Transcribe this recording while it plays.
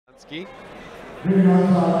Szczepanski.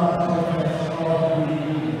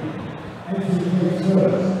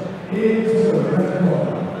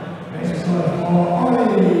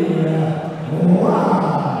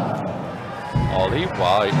 Ollie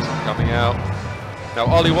White coming out. Now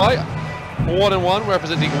Ollie White, 1-1,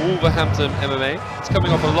 representing Wolverhampton MMA. It's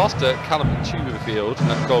coming off a loss to Callum Tuberfield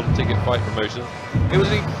at Golden Ticket Fight Promotions. It was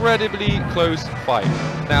an incredibly close fight.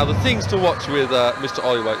 Now the things to watch with Mr.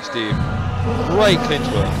 Ollie White, Steve, great clinch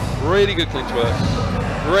work, really good clinch work,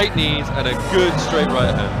 great knees and a good straight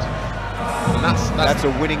right hand. And that's a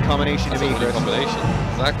winning combination to me, Chris. Combination,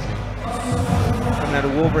 exactly. Coming out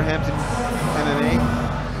of Wolverhampton MMA,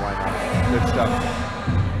 why not? Good stuff.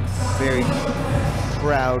 Very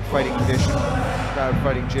proud fighting condition, proud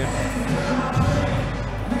fighting gym.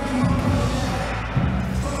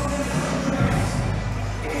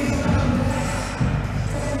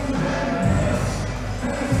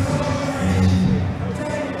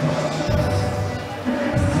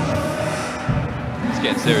 It's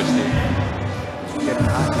getting serious, Steve. Getting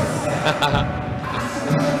hot.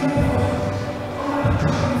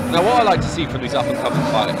 Now what I like to see from these up-and-coming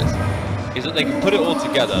fighters is that they can put it all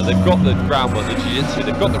together. They've got the groundwork, the jiu-jitsu,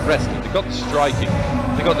 they've got the wrestling, they've got the striking,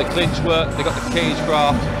 they've got the clinch work, they've got the cage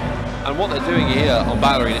craft, and what they're doing here on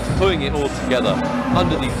Battle Arena is putting it all together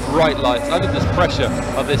under these bright lights, under this pressure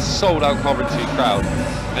of this sold-out Coventry crowd,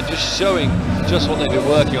 and just showing just what they've been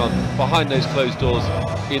working on behind those closed doors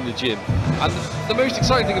in the gym. And the most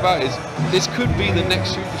exciting thing about it is this could be the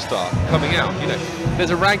next superstar coming out. You know, there's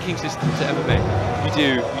a ranking system to MMA.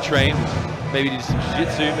 You train, maybe you do some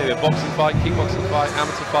jiu-jitsu, maybe a boxing fight, kickboxing fight,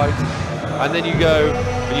 amateur fight, and then you go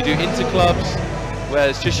and you do interclubs, where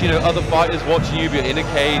it's just, you know, other fighters watching you, but in a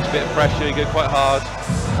cage, bit of pressure, you go quite hard,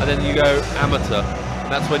 and then you go amateur.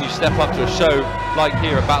 And that's when you step up to a show like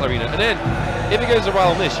here at Battle Arena. And then, if it goes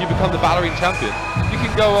well on this, you become the Battle Arena champion. You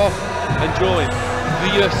can go off and join the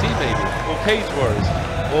UFC maybe, or Cage Warriors,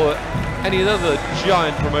 or any other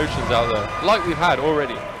giant promotions out there, like we've had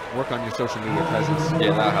already. Work on your social media presence.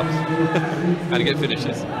 Yeah, that helps. And to get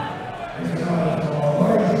finishes.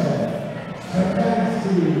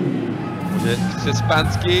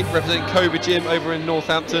 Szczepanski representing Cobra Gym over in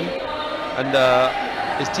Northampton, and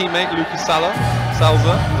his teammate Lucas Salza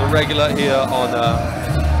is a regular here on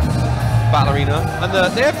Battle Arena, and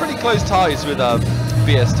they have pretty close ties with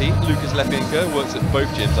BST. Lucas Lepienko works at both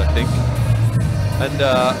gyms, I think. And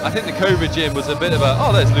I think the Cobra Gym was a bit of a,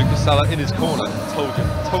 oh, there's Lucas Sala in his corner.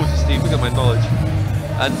 Told you, Steve, look at my knowledge.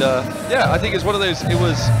 And yeah, I think it's one of those, it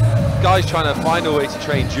was guys trying to find a way to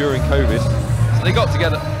train during COVID. So they got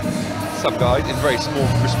together, some guys, in very small,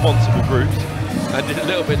 responsible groups, and did a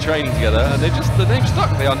little bit of training together, and the name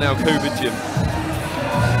stuck. They are now Cobra Gym.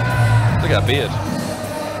 Look at that beard.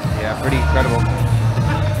 Yeah, pretty incredible.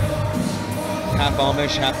 Half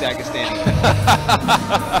Amish, half Dagestani.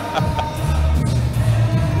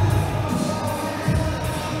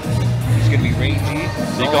 Gonna be rangy.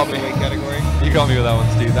 You got me. Weight category. You got me with that one,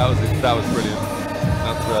 Steve. That was brilliant.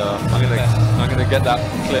 That's I'm gonna get that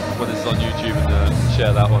clip when it's on YouTube and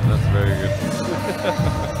share that one. That's very good.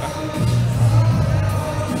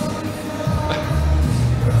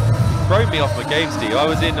 Thrown me off my game, Steve. I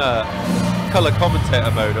was in color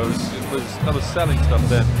commentator mode. I was selling stuff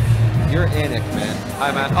then. You're Anik, man.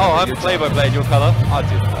 Hi, man. Oh, I'm play-by-play in your color. I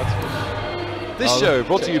do. That's good. This show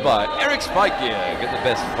brought to you by Eric's Fight Gear. Get the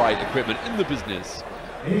best fight equipment in the business.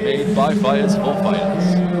 Made by fighters for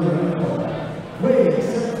fighters.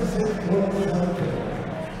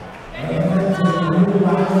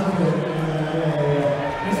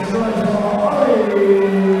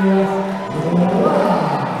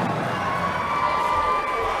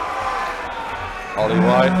 Ollie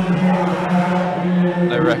White.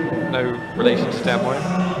 No relation to Dan White.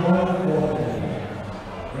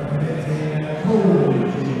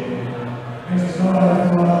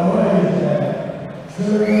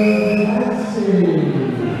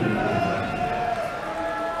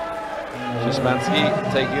 Szczepanski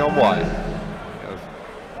taking on White.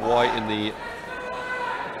 White in the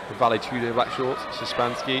Valet Tudor black shorts.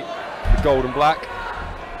 Szczepanski, the gold and black.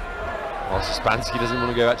 Oh, Szczepanski doesn't want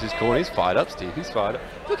to go back to his corner. He's fired up, Steve. He's fired up.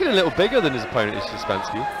 Looking a little bigger than his opponent is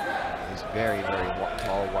Szczepanski. He's very, very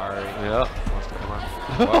tall, wiry. Yeah. Wants to come on.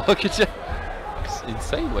 Look at you. It's an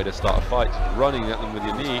insane way to start a fight. Just running at them with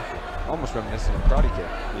your knee. Almost reminiscent of Karate Kid.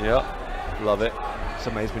 Yeah. Love it.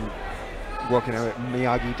 Somebody's been working out at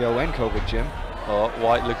Miyagi-Do and COVID Gym. Oh,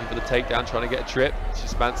 White looking for the takedown, trying to get a trip.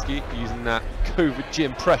 Szczepanski using that COVID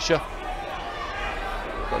Gym pressure.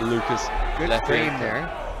 Got Lucas. Good frame there.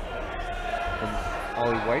 From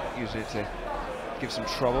Ollie White, using it to give some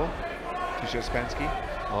trouble to Szczepanski.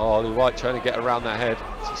 Oh, Ollie White trying to get around that head.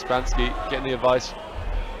 Szczepanski getting the advice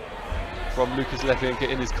from Lucas Lepienka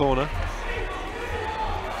in his corner.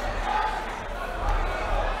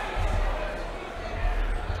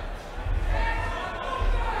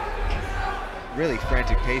 Really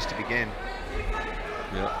frantic pace to begin.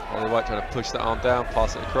 Yeah, Ollie White trying to push that arm down,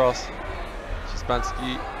 pass it across.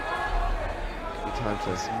 Szczepanski. Good time to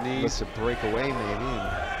look to break away maybe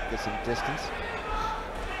and get some distance.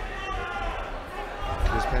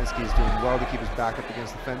 Szczepanski is doing well to keep his back up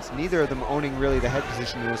against the fence. Neither of them owning really the head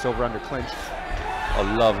position in this over-under clinch. A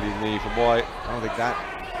lovely knee from White. I don't think that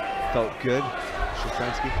felt good,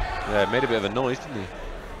 Szczepanski. Yeah, it made a bit of a noise, didn't he?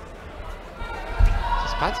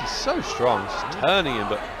 Szczepanski's so strong, just turning him,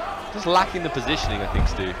 but just lacking the positioning, I think,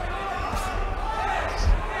 Stu.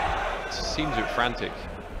 Just seems a bit frantic.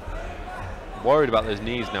 Worried about those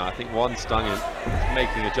knees now. I think one stung him,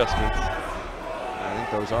 making adjustments. I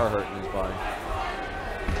think those are hurting his body.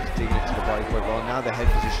 Just digging it to the body quite well. Now the head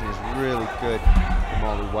position is really good from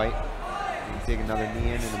Ollie White. He can dig another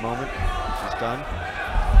knee in a moment, which is done.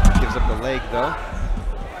 Gives up the leg though.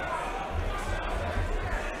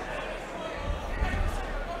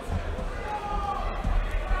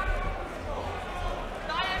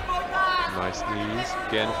 Nice knees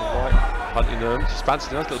again from White. Hunting them.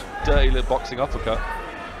 Szczepanski, nice little dirty little boxing uppercut.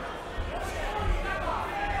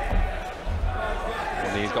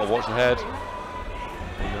 And he's got to watch the head.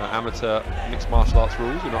 In amateur mixed martial arts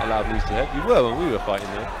rules, you're not allowed to lose the head. You were when we were fighting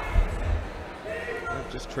there.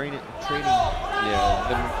 Just training.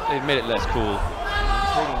 Yeah, they've made it less cool.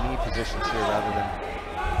 Trading knee positions here rather than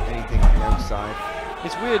anything on the outside.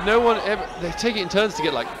 It's weird, no one ever, they take it in turns to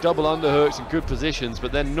get like double underhooks in good positions,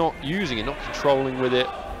 but they're not using it, not controlling with it,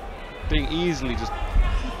 being easily just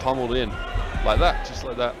pummeled in, like that, just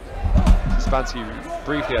like that. Szczepanski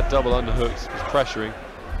briefly had double underhooks, was pressuring,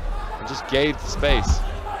 and just gave the space.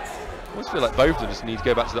 I almost feel like both of them just need to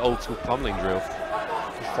go back to the old school pummeling drill,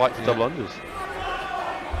 just fight for double unders.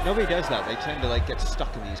 Nobody does that. They tend to like get stuck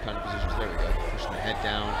in these kind of positions. There we go. Pushing the head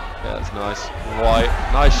down. Yeah, that's nice. White.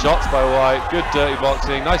 Nice shots by White. Good dirty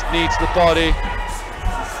boxing. Nice knee to the body.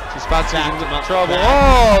 Szczepanski's in trouble.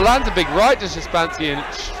 Oh, lands a big right to Szczepanski and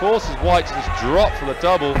forces White to just drop for the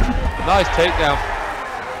double. Nice takedown.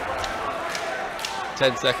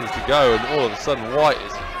 10 seconds to go, and all of a sudden White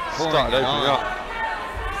is started opening up.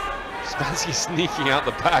 Szczepanski sneaking out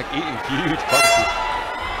the back, eating huge punches.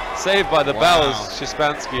 Saved by the bell is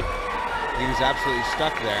Szczepanski. He was absolutely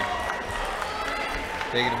stuck there.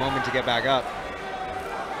 Taking a moment to get back up.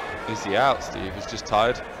 Is he out, Steve? He's just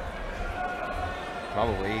tired?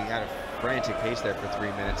 Probably. He had a frantic pace there for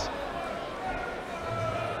 3 minutes.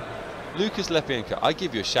 Lucas Lepienka, I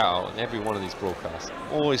give you a shout out on every one of these broadcasts.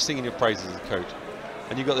 Always singing your praises as a coach.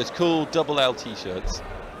 And you've got those cool double L t-shirts.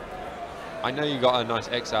 I know you got a nice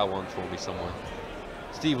XL one for me somewhere.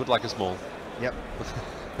 Steve would like a small. Yep.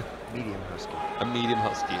 Medium husky. A medium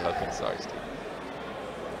husky. Okay, sorry, Steve.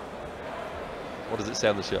 What does it say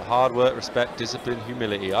on the shirt? Hard work, respect, discipline,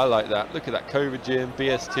 humility. I like that. Look at that. COVID gym,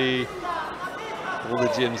 BST, all the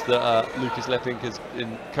gyms that Lucas Lepienka's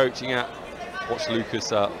been coaching at. Watch Lucas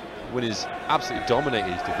win his absolutely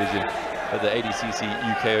dominated his division at the ADCC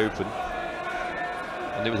UK Open.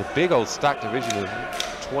 And it was a big old stacked division of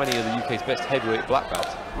 20 of the UK's best heavyweight black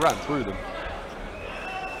belts. Ran through them.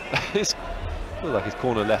 It's looked like his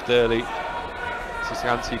corner left early.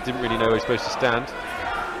 Szczepanski didn't really know where he's supposed to stand.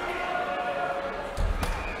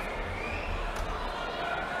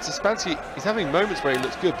 Szczepanski, he's having moments where he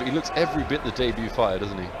looks good, but he looks every bit the debut fighter,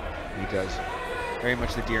 doesn't he? He does. Very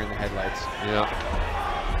much the deer in the headlights. Yeah.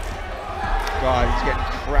 God, he's getting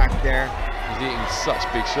cracked there. He's eating such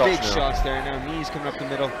big shots. Big shots there. Now knees coming up the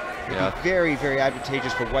middle. It'd be very, very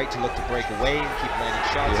advantageous for White to look to break away and keep landing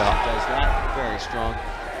shots. Yeah. He does that. Very strong.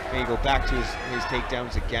 Maybe go back to his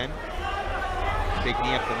takedowns again. Big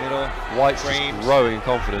knee up the middle. White's just growing in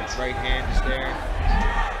confidence. Right hand is there.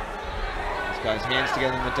 He's got his hands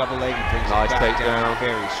together in the double leg. He brings nice it back takedown.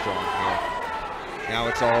 Very strong here. Now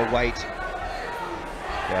it's all White.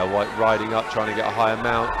 Yeah, White riding up, trying to get a higher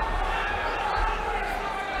mount.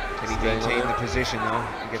 Can he maintain the position though?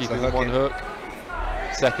 He gets keeping the hook one hook.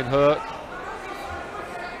 Second hook.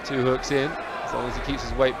 2 hooks in. As long as he keeps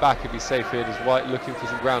his weight back, he'll be safe here. Does White looking for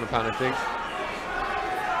some ground and pound, I think.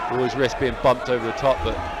 Always risk being bumped over the top,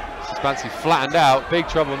 but Szczepanski flattened out. Big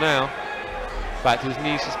trouble now. Back to his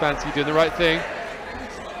knees, Szczepanski doing the right thing.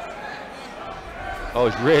 Oh,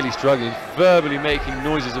 he's really struggling. Verbally making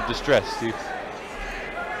noises of distress, Steve.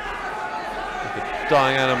 Like a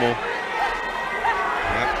dying animal.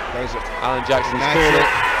 Yep, those are Alan Jackson's called it.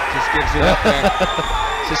 Just gives it up there.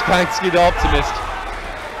 Szczepanski, the optimist.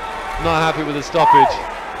 Not happy with the stoppage.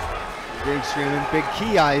 Big screaming, big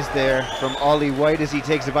key eyes there from Ollie White as he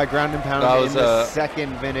takes it by ground and pound in the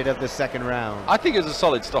second minute of the second round. I think it was a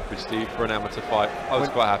solid stoppage, Steve, for an amateur fight. I was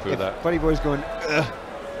quite happy with that. Buddy Boy's going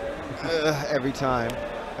every time,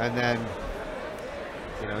 and then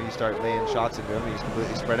you know you start laying shots into him, and he's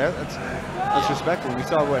completely spread out. That's respectful. We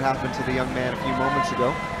saw what happened to the young man a few moments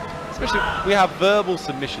ago. Especially, we have verbal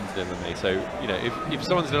submissions in MMA, so, you know, if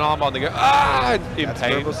someone's in an armbar, they go, ah, in that's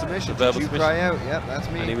pain. Verbal submission. Verbal Did you submission. cry out? Yep, that's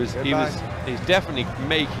me. And he's definitely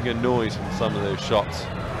making a noise from some of those shots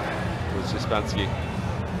with Szczepanski.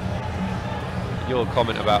 Your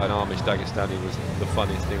comment about an Amish Dagestani was the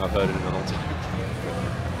funniest thing I've heard in a long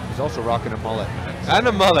time. He's also rocking a mullet. And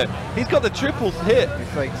a mullet. He's got the triple hit.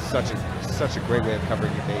 It's like such a great way of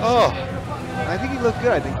covering your base. Oh. I think he looked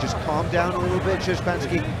good. I think just calm down a little bit,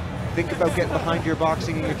 Szczepanski. Think about getting behind your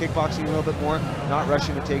boxing and your kickboxing a little bit more, not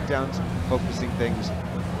rushing the takedowns, focusing things,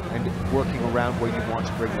 and working around where you want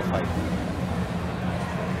to bring the fight.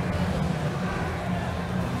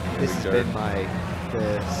 This has been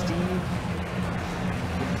the Steve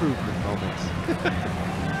improvement moments.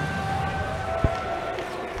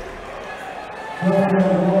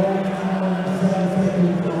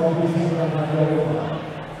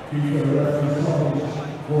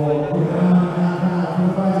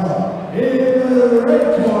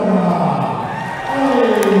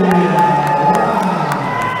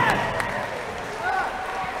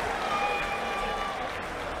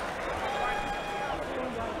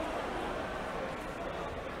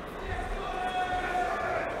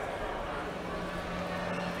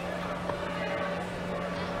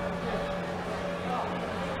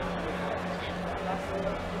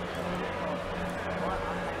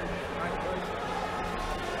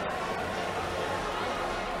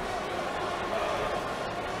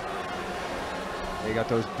 They got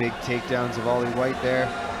those big takedowns of Ollie White there.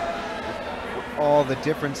 All the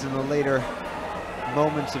difference in the later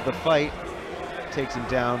moments of the fight. Takes him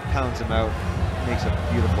down, pounds him out, makes a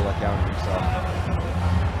beautiful account of himself.